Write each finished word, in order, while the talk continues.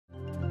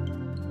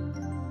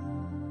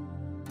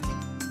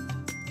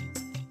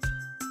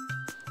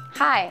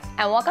Hi,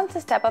 and welcome to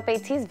Step Up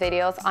AT's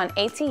videos on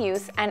AT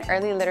use and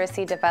early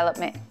literacy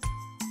development.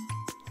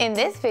 In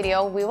this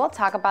video, we will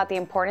talk about the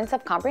importance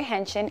of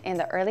comprehension in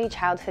the early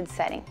childhood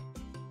setting.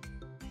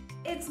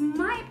 It's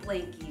my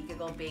Blanky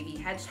Giggle Baby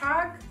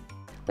Hedgehog.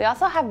 We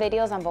also have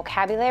videos on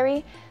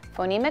vocabulary,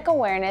 phonemic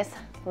awareness,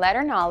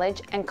 letter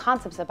knowledge, and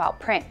concepts about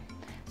print.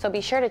 So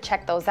be sure to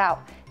check those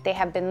out. They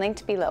have been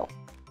linked below.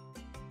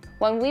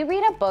 When we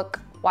read a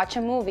book, watch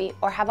a movie,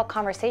 or have a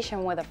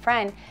conversation with a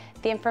friend,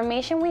 the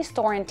information we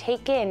store and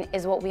take in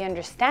is what we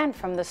understand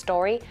from the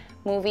story,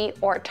 movie,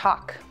 or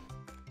talk.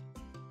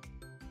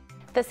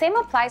 The same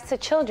applies to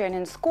children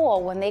in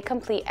school when they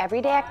complete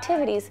everyday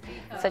activities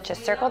such as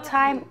circle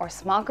time or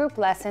small group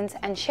lessons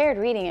and shared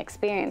reading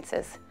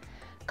experiences.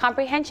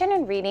 Comprehension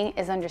and reading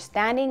is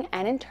understanding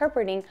and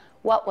interpreting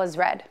what was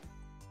read.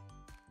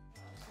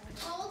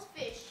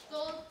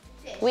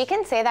 We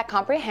can say that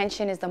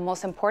comprehension is the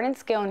most important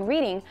skill in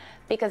reading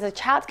because a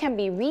child can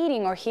be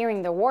reading or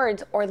hearing the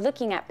words or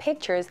looking at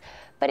pictures,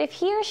 but if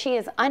he or she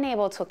is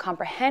unable to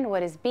comprehend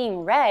what is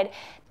being read,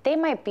 they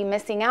might be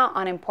missing out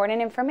on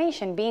important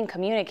information being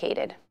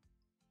communicated.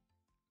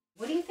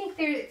 What do you think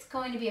it's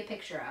going to be a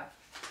picture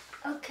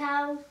of? A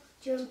cow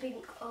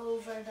jumping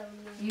over the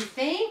moon. You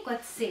think?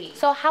 Let's see.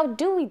 So how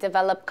do we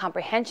develop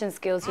comprehension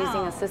skills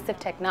using assistive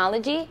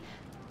technology?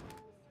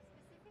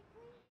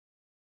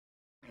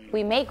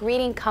 We make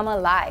reading come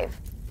alive.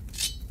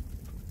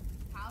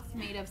 House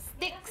made of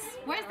sticks.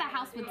 Where's the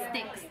house with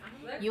sticks?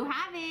 You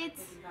have it.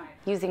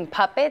 Using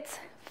puppets,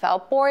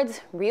 felt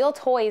boards, real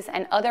toys,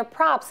 and other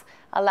props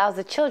allows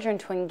the children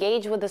to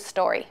engage with the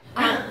story.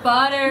 A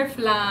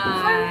butterfly.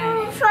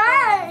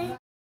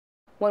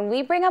 When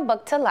we bring a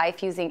book to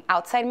life using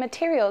outside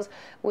materials,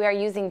 we are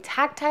using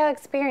tactile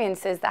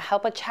experiences that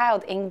help a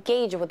child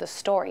engage with the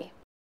story.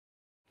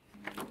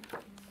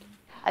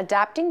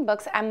 Adapting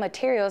books and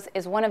materials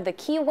is one of the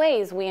key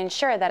ways we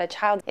ensure that a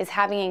child is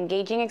having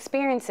engaging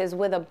experiences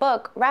with a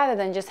book rather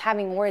than just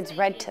having words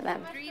read to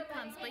them.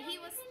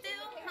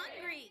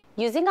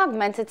 Using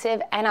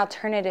augmentative and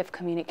alternative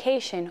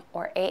communication,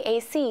 or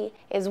AAC,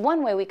 is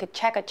one way we could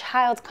check a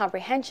child's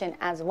comprehension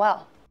as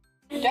well.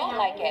 Don't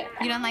like it.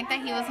 You don't like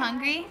that he was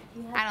hungry?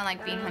 I don't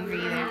like being hungry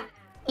either.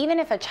 Even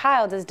if a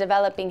child is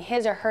developing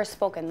his or her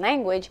spoken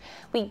language,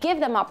 we give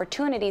them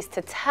opportunities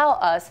to tell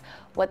us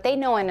what they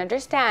know and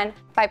understand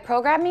by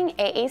programming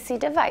AAC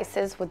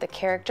devices with the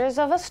characters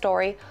of a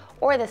story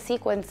or the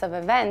sequence of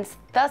events,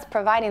 thus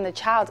providing the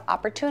child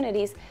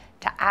opportunities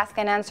to ask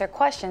and answer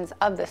questions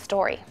of the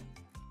story.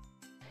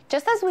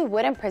 Just as we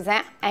wouldn't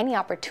present any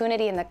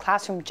opportunity in the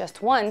classroom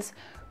just once,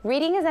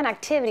 reading is an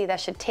activity that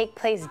should take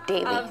place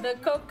daily. Of the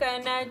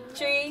coconut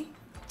tree.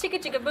 Chicka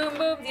chicka boom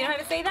boom. Do you know how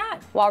to say that?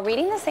 While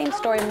reading the same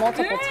story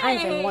multiple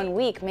times in 1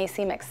 week may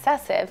seem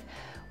excessive,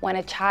 when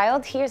a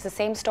child hears the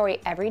same story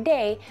every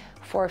day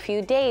for a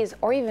few days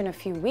or even a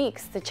few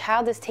weeks, the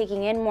child is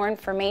taking in more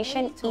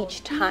information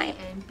each time.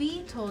 And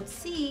B told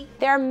C.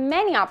 There are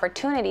many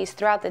opportunities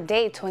throughout the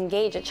day to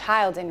engage a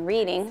child in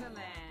reading.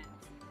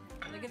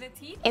 Look at the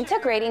teacher.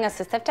 Integrating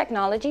assistive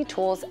technology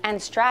tools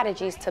and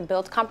strategies to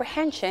build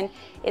comprehension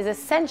is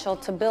essential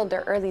to build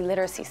their early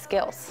literacy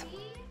skills.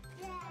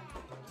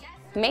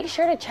 Make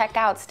sure to check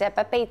out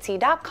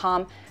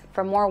stepupat.com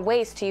for more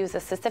ways to use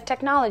assistive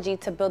technology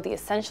to build the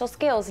essential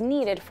skills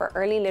needed for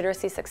early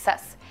literacy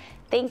success.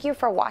 Thank you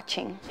for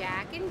watching.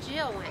 Jack and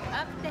Jill went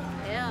up the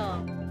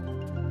hill.